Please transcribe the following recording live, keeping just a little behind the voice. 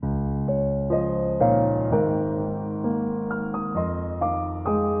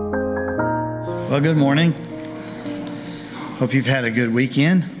Well, good morning. Hope you've had a good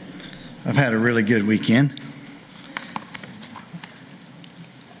weekend. I've had a really good weekend.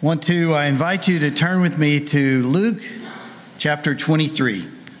 Want to invite you to turn with me to Luke chapter 23.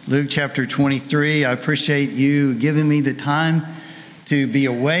 Luke chapter 23. I appreciate you giving me the time to be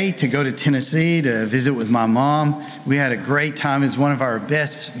away, to go to Tennessee to visit with my mom. We had a great time. It was one of our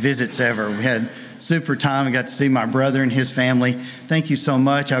best visits ever. We had super time. I got to see my brother and his family. Thank you so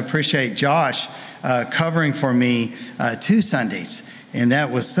much. I appreciate Josh covering for me 2 Sundays. And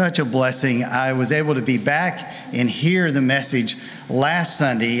that was such a blessing. I was able to be back and hear the message last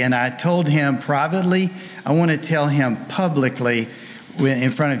Sunday. And I told him privately, I want to tell him publicly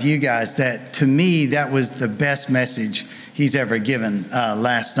in front of you guys that to me, that was the best message he's ever given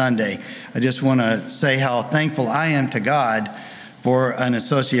last Sunday. I just want to say how thankful I am to God for an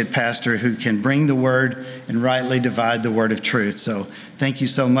associate pastor who can bring the word and rightly divide the word of truth. So thank you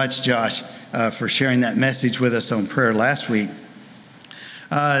so much, Josh, for sharing that message with us on prayer last week.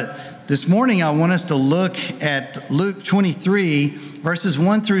 This morning, I want us to look at Luke 23, verses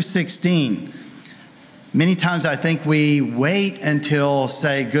 1 through 16. Many times I think we wait until,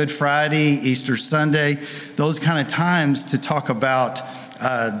 say, Good Friday, Easter Sunday, those kind of times to talk about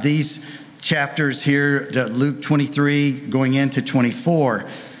these chapters here, Luke 23 going into 24.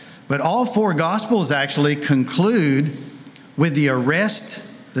 But all 4 Gospels actually conclude with the arrest,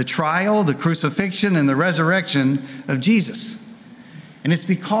 the trial, the crucifixion, and the resurrection of Jesus. And it's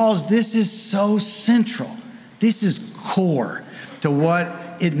because this is so central. This is core to what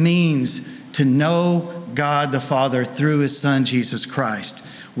it means to know God the Father through his Son, Jesus Christ.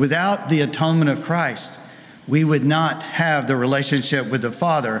 Without the atonement of Christ, we would not have the relationship with the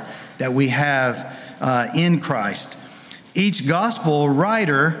Father that we have in Christ. Each gospel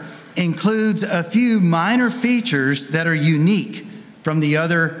writer includes a few minor features that are unique from the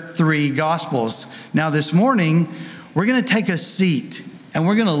other 3 gospels. Now this morning, we're going to take a seat and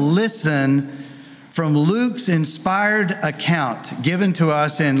we're going to listen from Luke's inspired account given to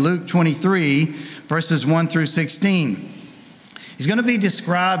us in Luke 23, verses 1 through 16. He's going to be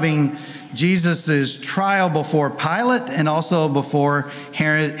describing Jesus' trial before Pilate and also before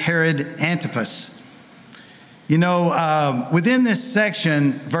Herod Antipas. You know, within this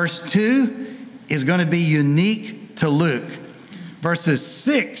section, verse 2 is going to be unique to Luke. Verses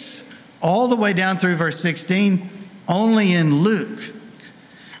 6 all the way down through verse 16, only in Luke.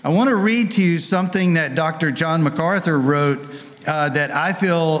 I want to read to you something that Dr. John MacArthur wrote that I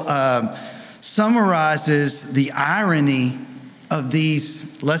feel summarizes the irony of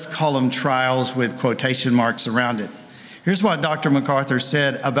these, let's call them trials with quotation marks around it. Here's what Dr. MacArthur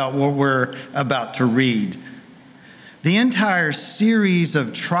said about what we're about to read. The entire series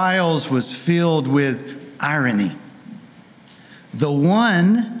of trials was filled with irony. The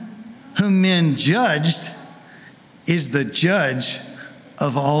one whom men judged is the judge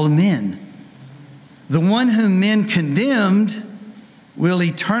of all men. The one whom men condemned will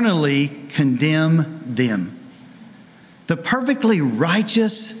eternally condemn them. The perfectly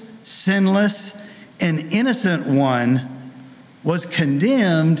righteous, sinless, and innocent one was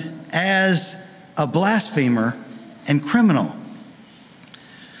condemned as a blasphemer and criminal.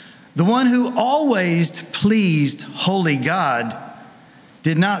 The one who always pleased holy God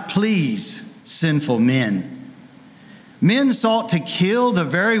did not please sinful men. Men sought to kill the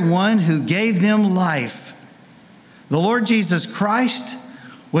very one who gave them life. The Lord Jesus Christ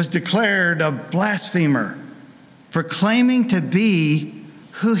was declared a blasphemer for claiming to be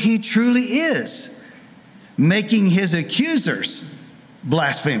who he truly is, making his accusers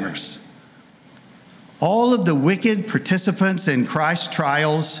blasphemers. All of the wicked participants in Christ's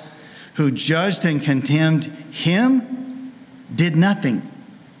trials who judged and condemned him did nothing.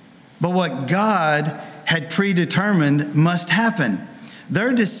 But what God had predetermined must happen.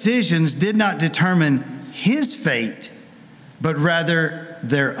 Their decisions did not determine his fate, but rather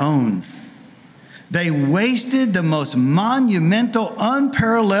their own. They wasted the most monumental,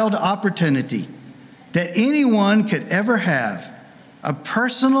 unparalleled opportunity that anyone could ever have, a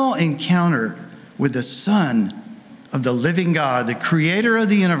personal encounter with the Son of the living God, the creator of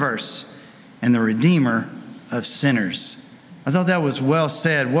the universe and the redeemer of sinners. I thought that was well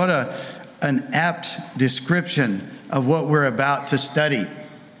said. What an apt description of what we're about to study.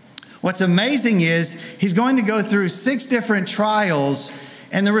 What's amazing is he's going to go through 6 different trials,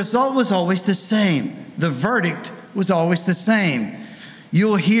 and the result was always the same. The verdict was always the same.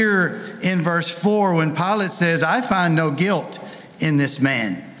 You'll hear in verse 4 when Pilate says, I find no guilt in this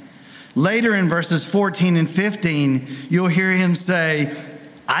man. Later in verses 14 and 15, you'll hear him say,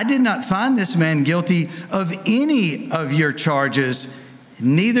 I did not find this man guilty of any of your charges,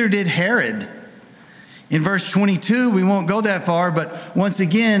 neither did Herod. In verse 22, we won't go that far, but once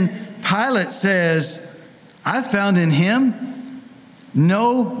again, Pilate says, I found in him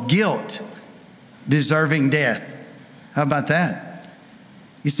no guilt deserving death. How about that?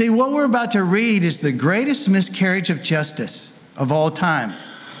 You see, what we're about to read is the greatest miscarriage of justice of all time,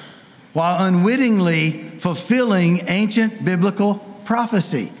 while unwittingly fulfilling ancient biblical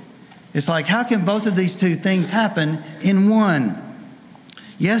prophecy. It's like, how can both of these two things happen in one?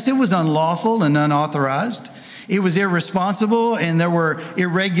 Yes, it was unlawful and unauthorized. It was irresponsible, and there were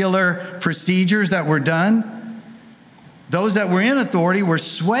irregular procedures that were done. Those that were in authority were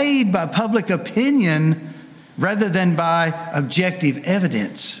swayed by public opinion rather than by objective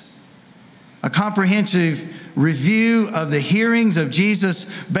evidence. A comprehensive review of the hearings of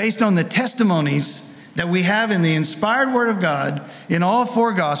Jesus based on the testimonies that we have in the inspired Word of God in all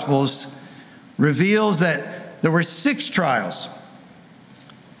four Gospels reveals that there were 6 trials,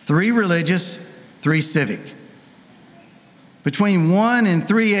 3 religious, 3 civic. Between 1 and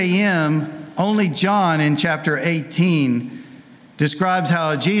 3 a.m., only John in chapter 18 describes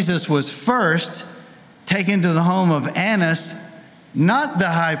how Jesus was first taken to the home of Annas, not the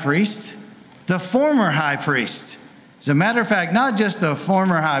high priest, the former high priest. As a matter of fact, not just the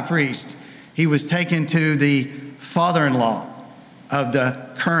former high priest, he was taken to the father-in-law of the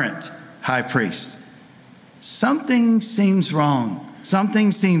current high priest. Something seems wrong.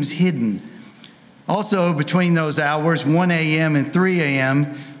 Something seems hidden. Also, between those hours, 1 a.m. and 3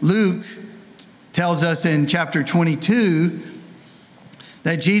 a.m., Luke tells us in chapter 22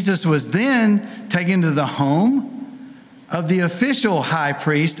 that Jesus was then taken to the home of the official high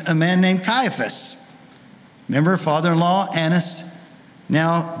priest, a man named Caiaphas. Remember, father-in-law, Annas.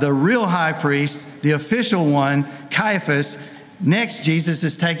 Now, the real high priest, the official one, Caiaphas. Next, Jesus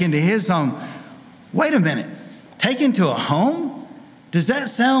is taken to his home. Wait a minute. Taken to a home? Does that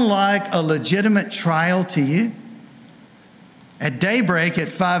sound like a legitimate trial to you? At daybreak at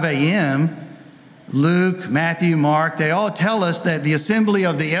 5 a.m., Luke, Matthew, Mark, they all tell us that the assembly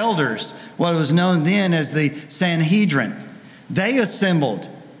of the elders, what was known then as the Sanhedrin, they assembled.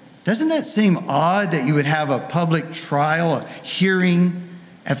 Doesn't that seem odd that you would have a public trial, a hearing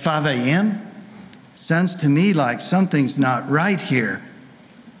at 5 a.m.? Sounds to me like something's not right here.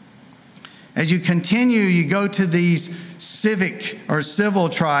 As you continue, you go to these civic or civil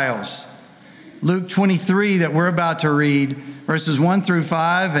trials. Luke 23 that we're about to read, verses 1 through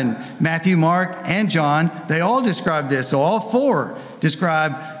 5, and Matthew, Mark, and John, they all describe this. So all 4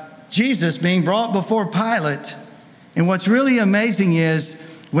 describe Jesus being brought before Pilate. And what's really amazing is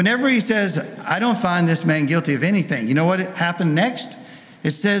whenever he says, I don't find this man guilty of anything, you know what happened next?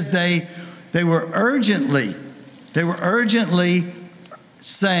 It says they were urgently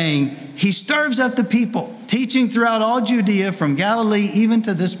saying, he stirs up the people, teaching throughout all Judea from Galilee even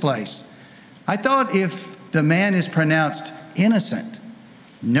to this place. I thought if the man is pronounced innocent,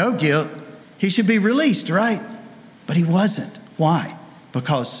 no guilt, he should be released, right? But he wasn't. Why?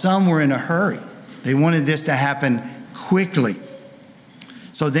 Because some were in a hurry. They wanted this to happen quickly.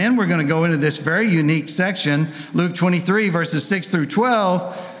 So then we're going to go into this very unique section, Luke 23, verses 6 through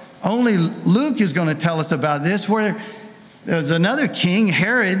 12. Only Luke is going to tell us about this, where there's another king,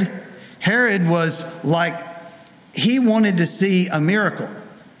 Herod. Herod was like, he wanted to see a miracle.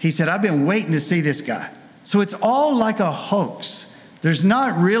 He said, I've been waiting to see this guy. So it's all like a hoax. There's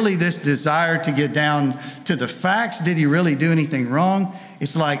not really this desire to get down to the facts. Did he really do anything wrong?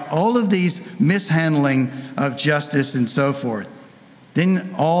 It's like all of these mishandling of justice and so forth. Then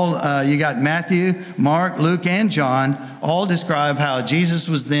you got Matthew, Mark, Luke, and John all describe how Jesus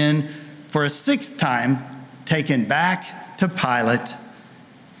was then, for a 6th time, taken back to Pilate.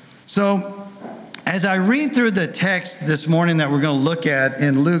 So as I read through the text this morning that we're going to look at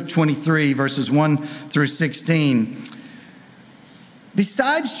in Luke 23, verses 1 through 16,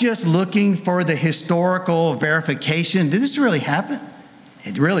 besides just looking for the historical verification, did this really happen?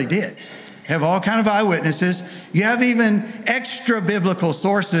 It really did. You have all kind of eyewitnesses. You have even extra biblical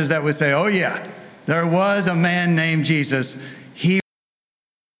sources that would say, oh yeah, there was a man named Jesus. He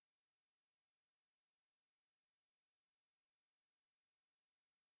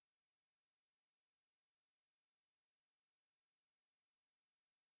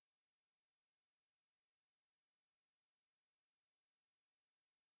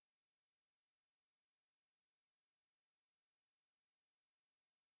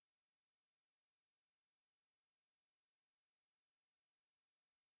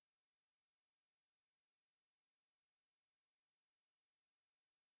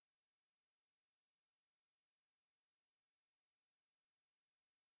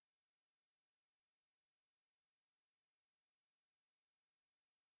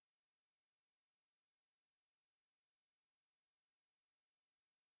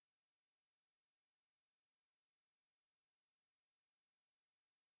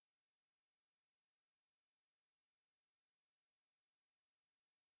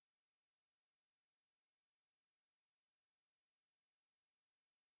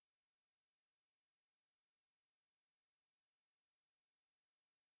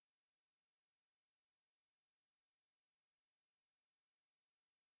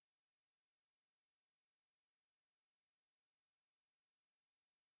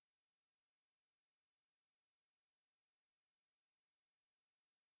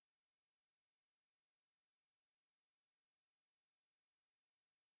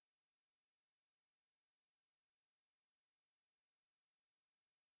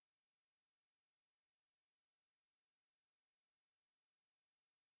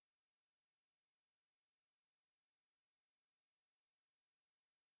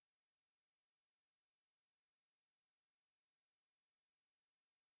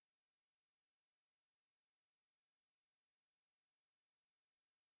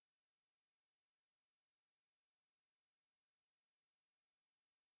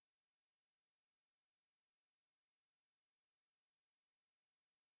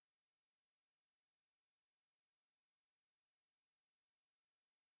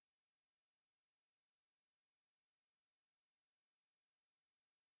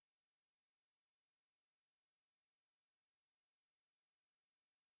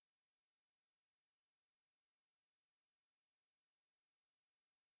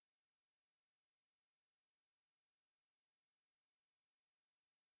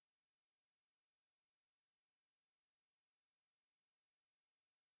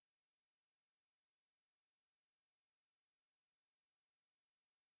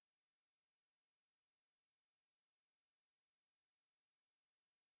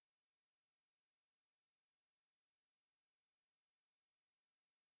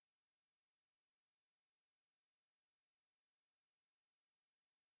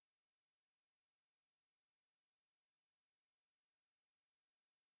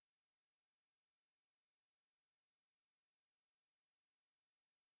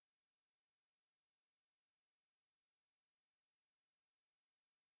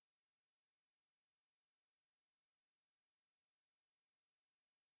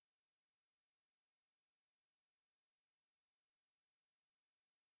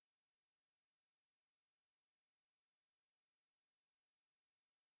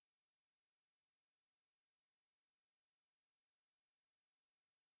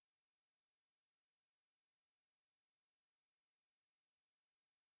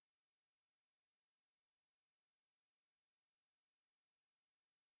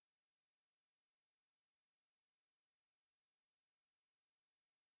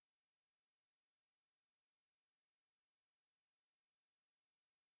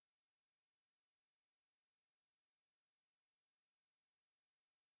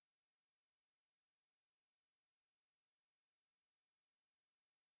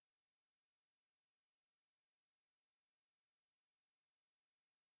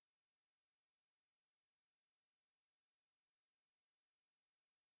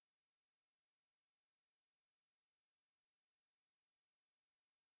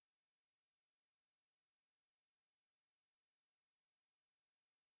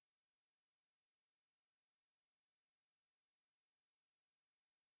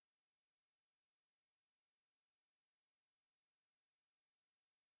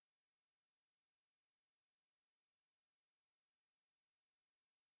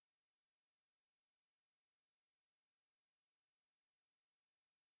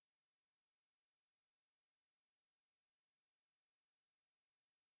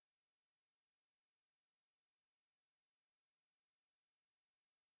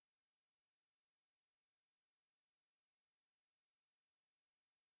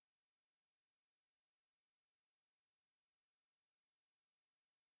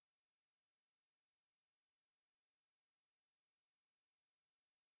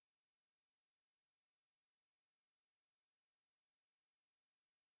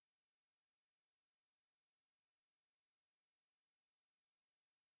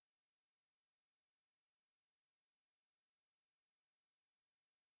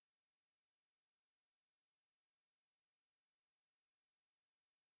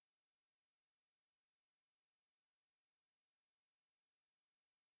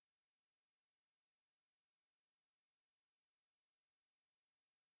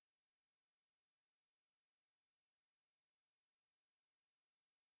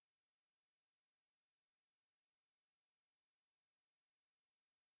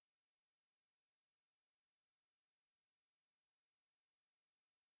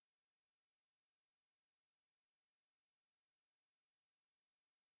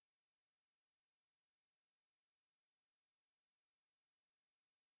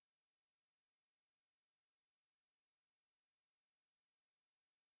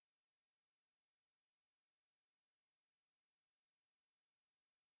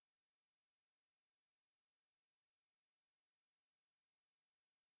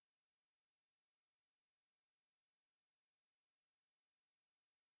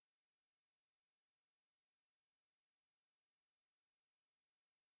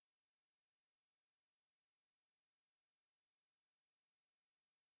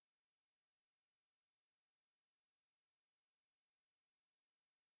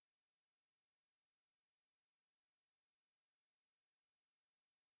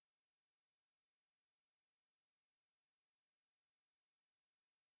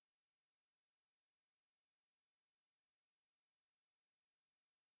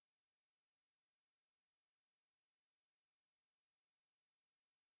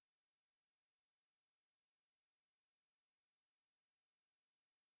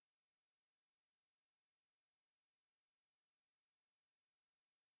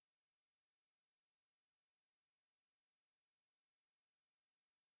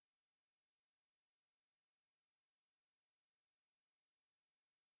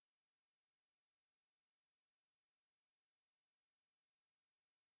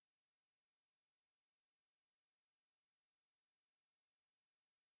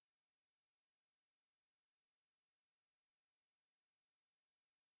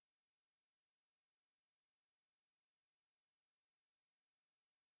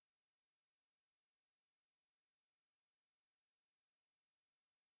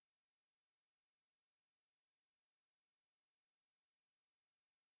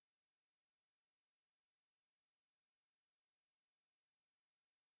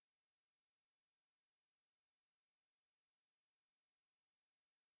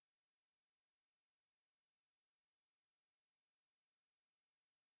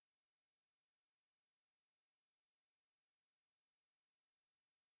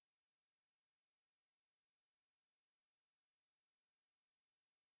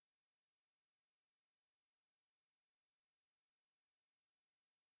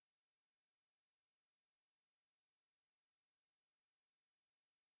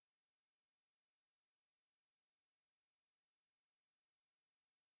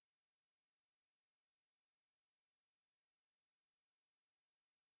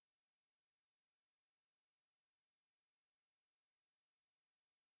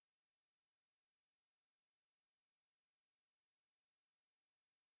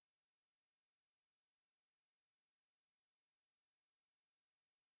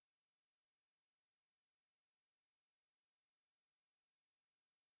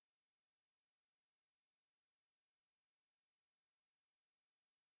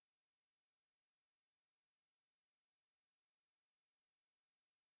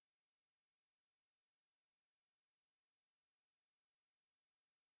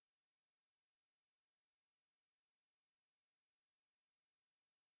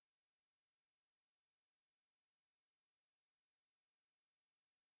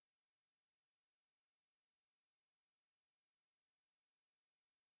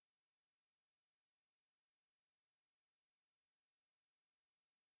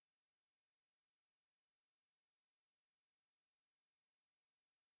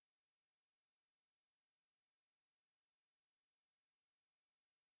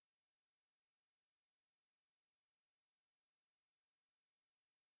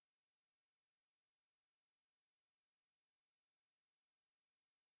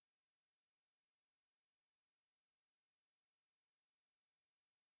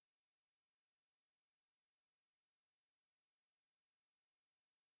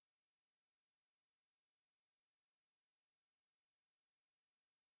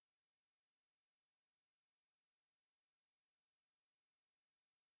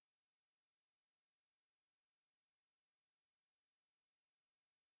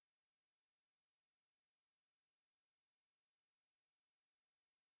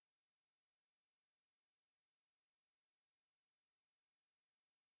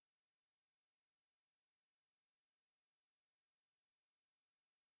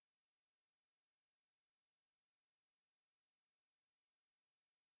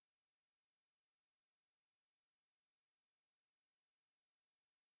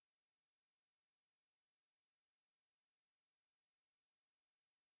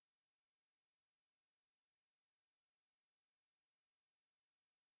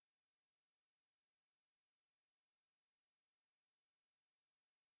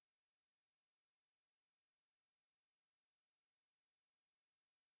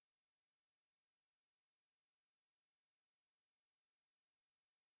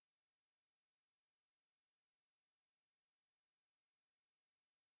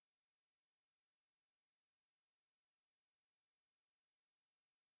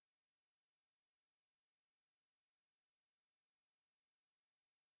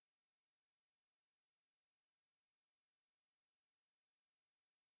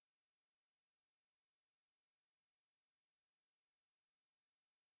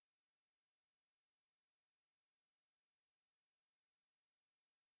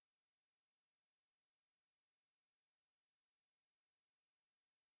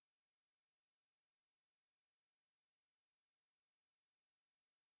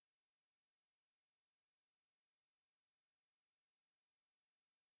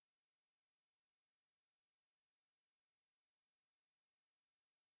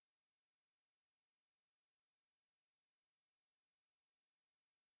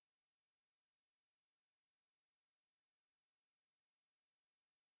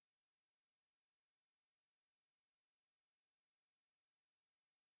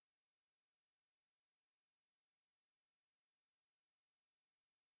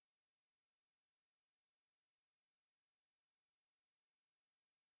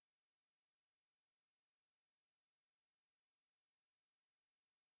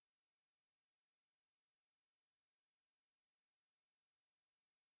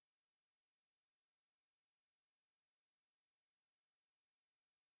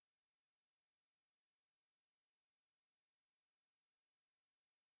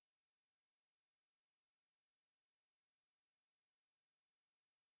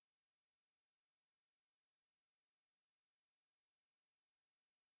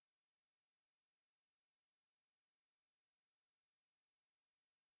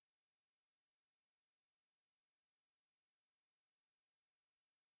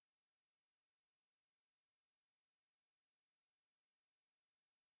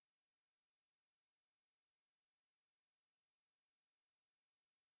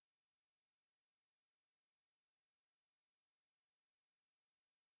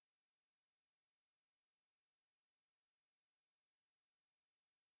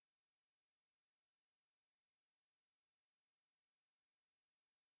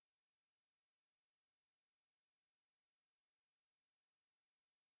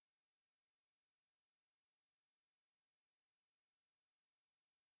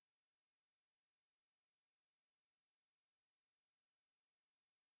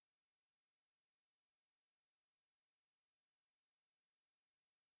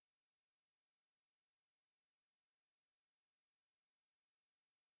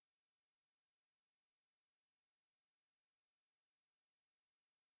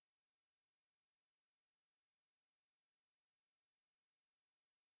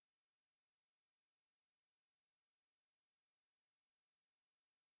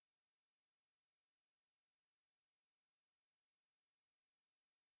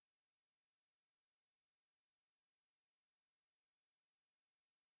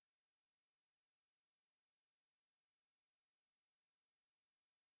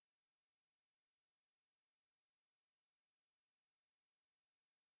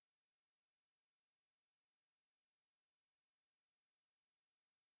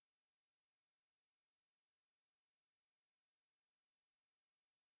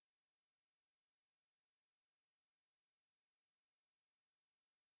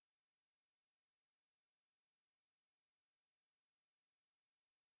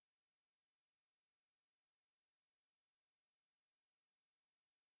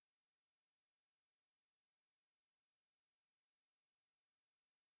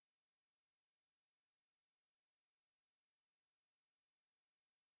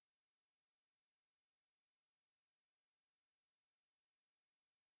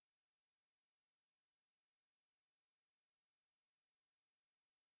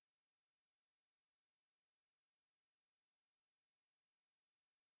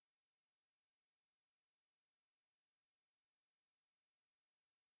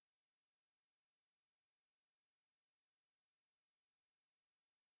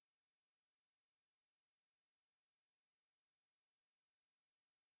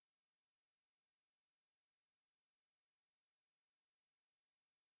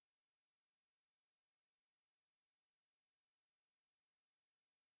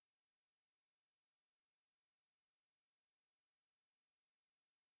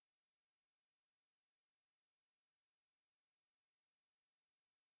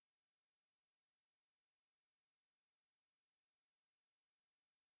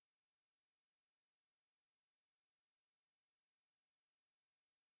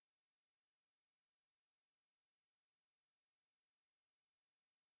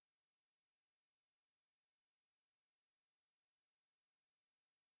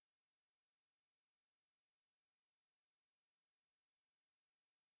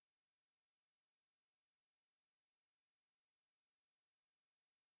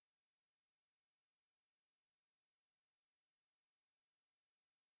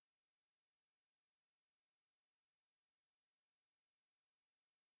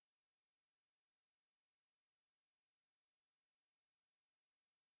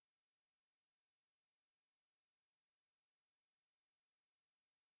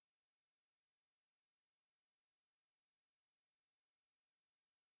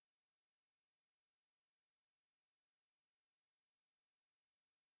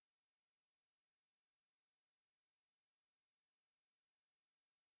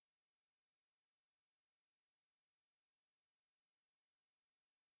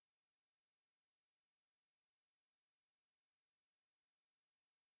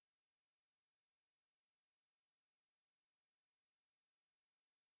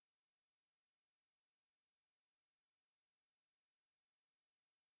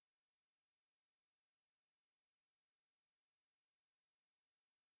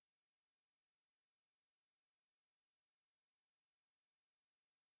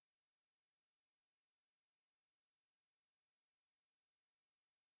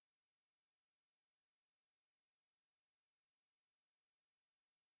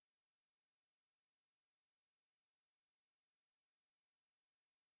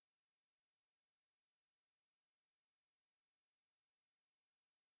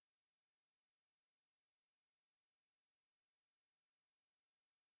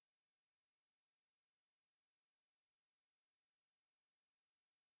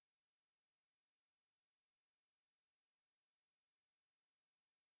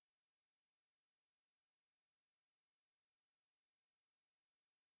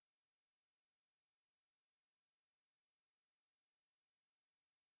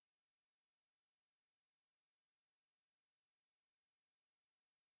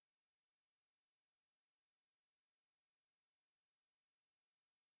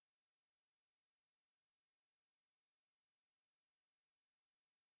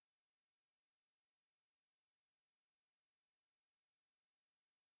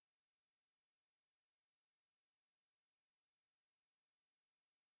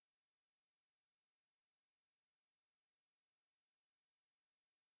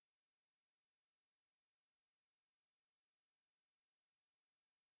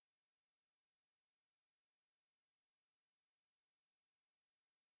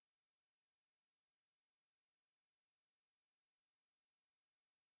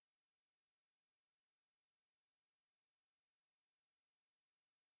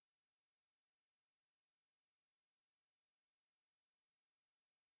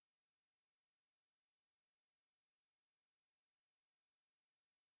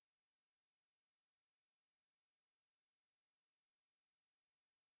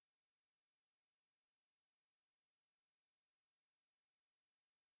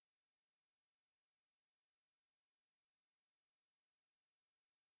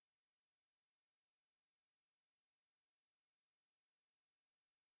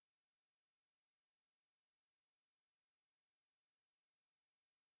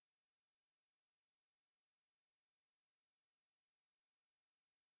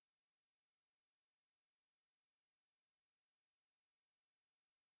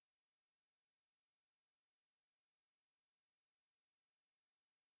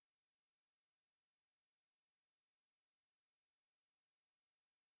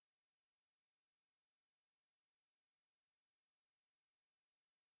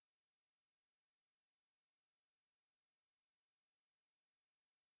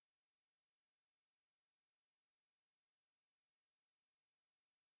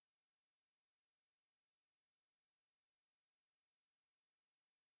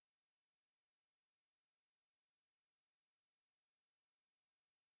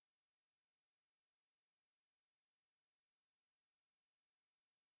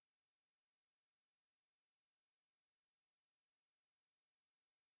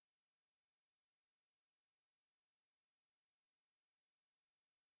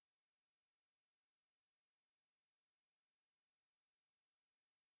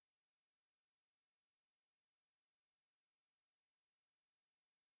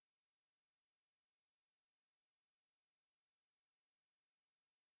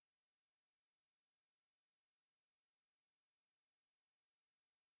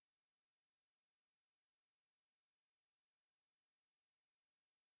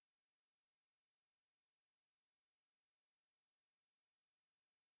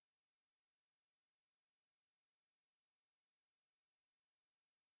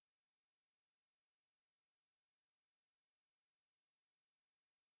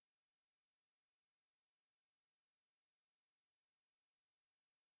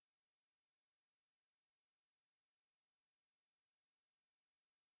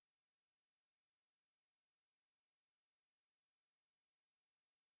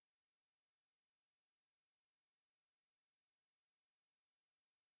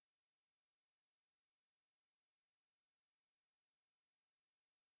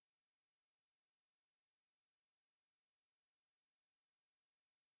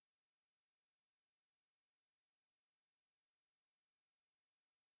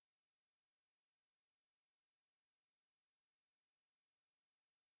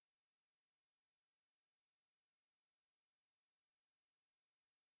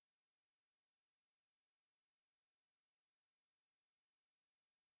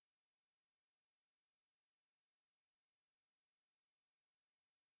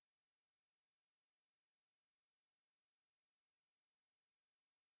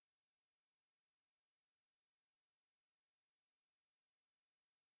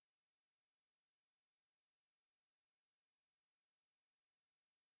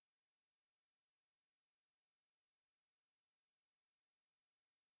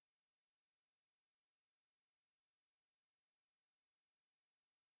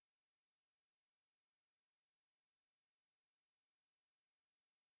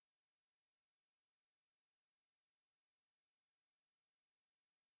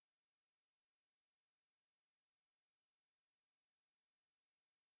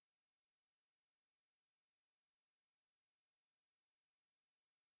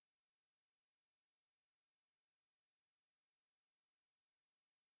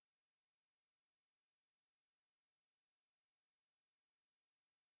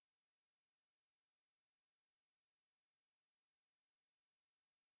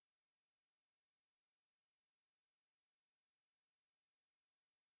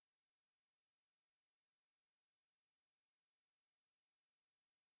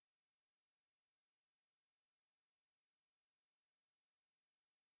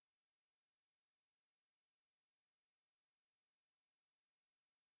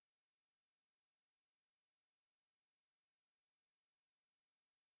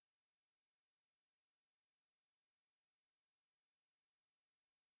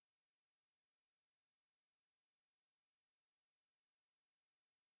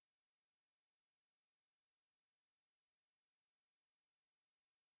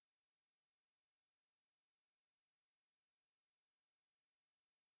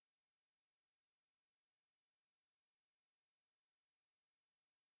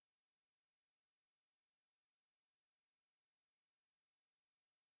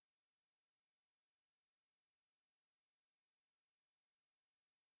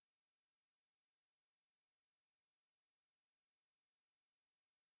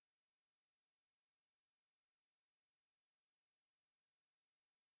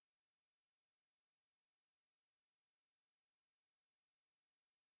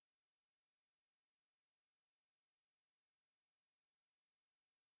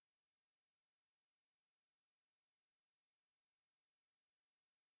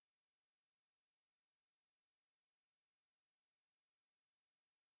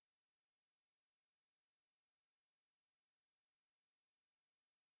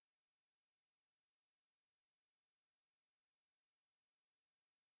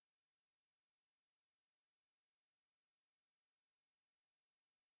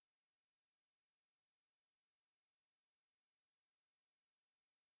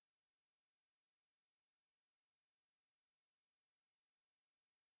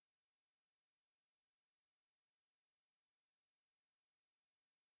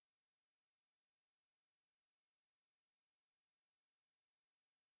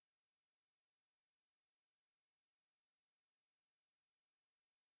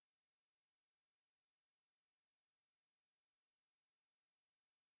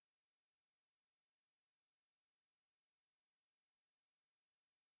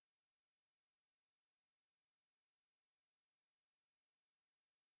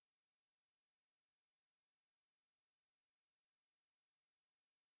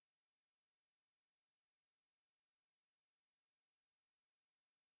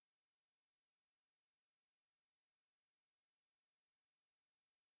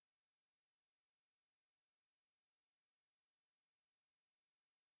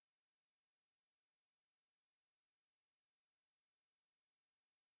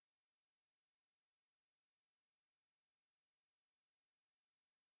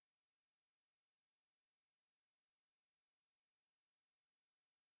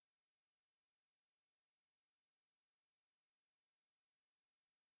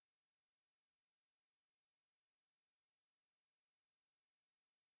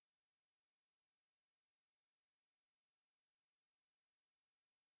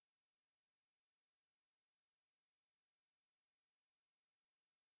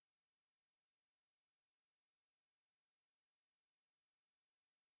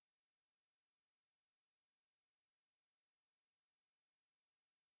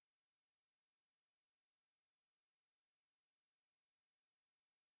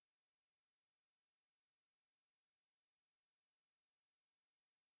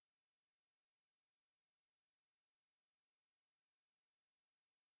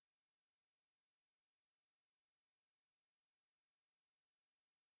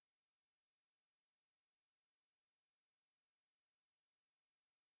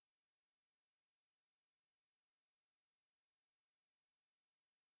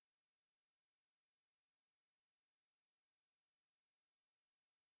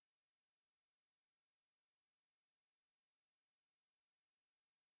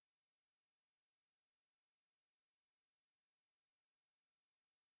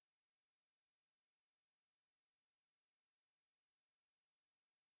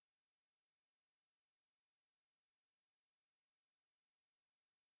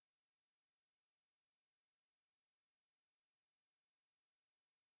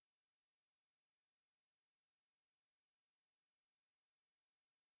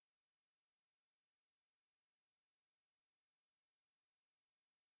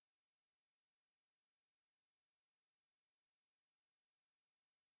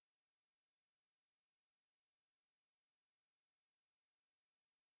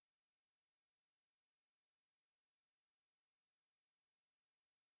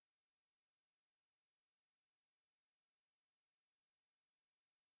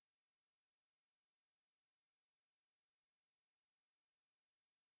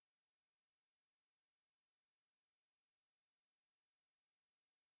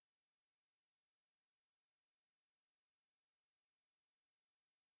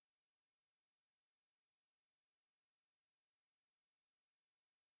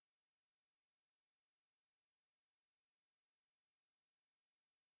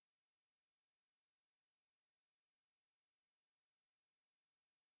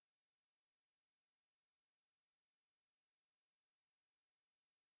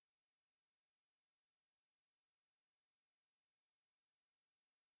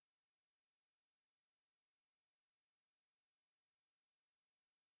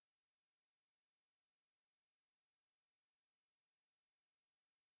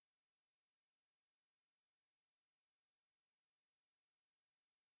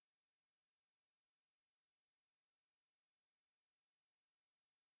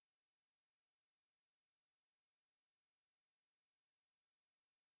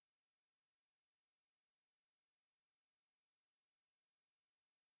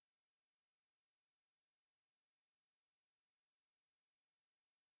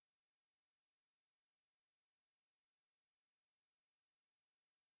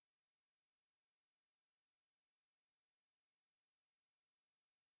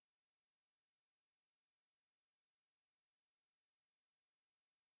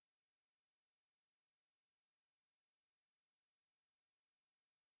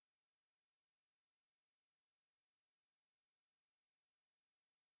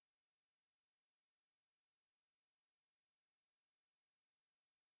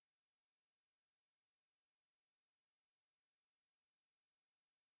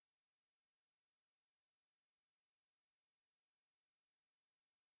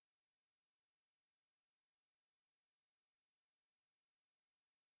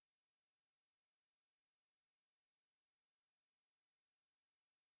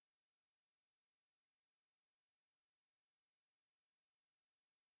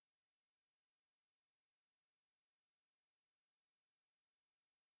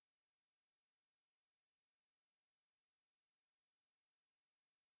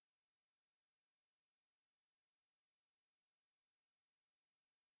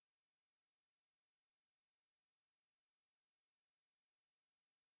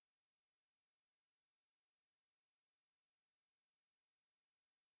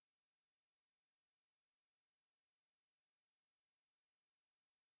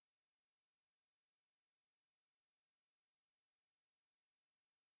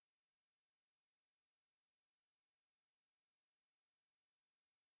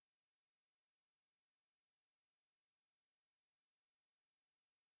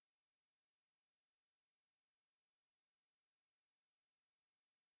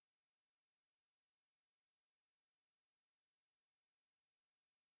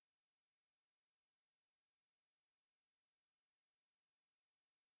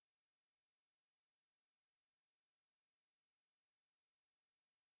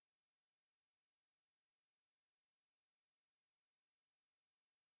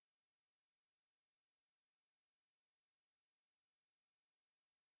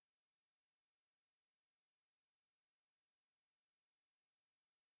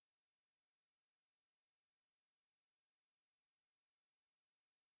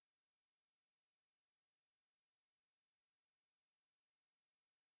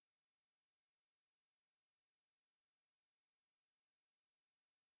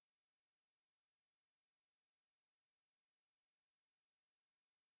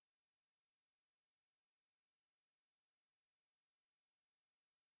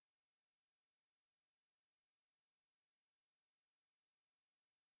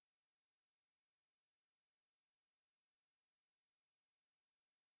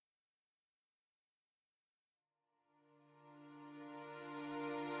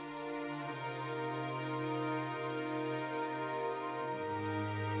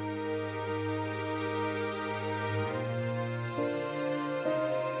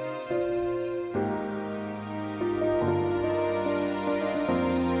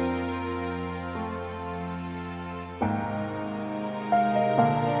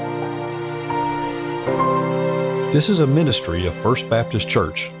This is a ministry of First Baptist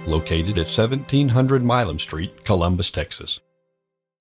Church located at 1700 Milam Street, Columbus, Texas.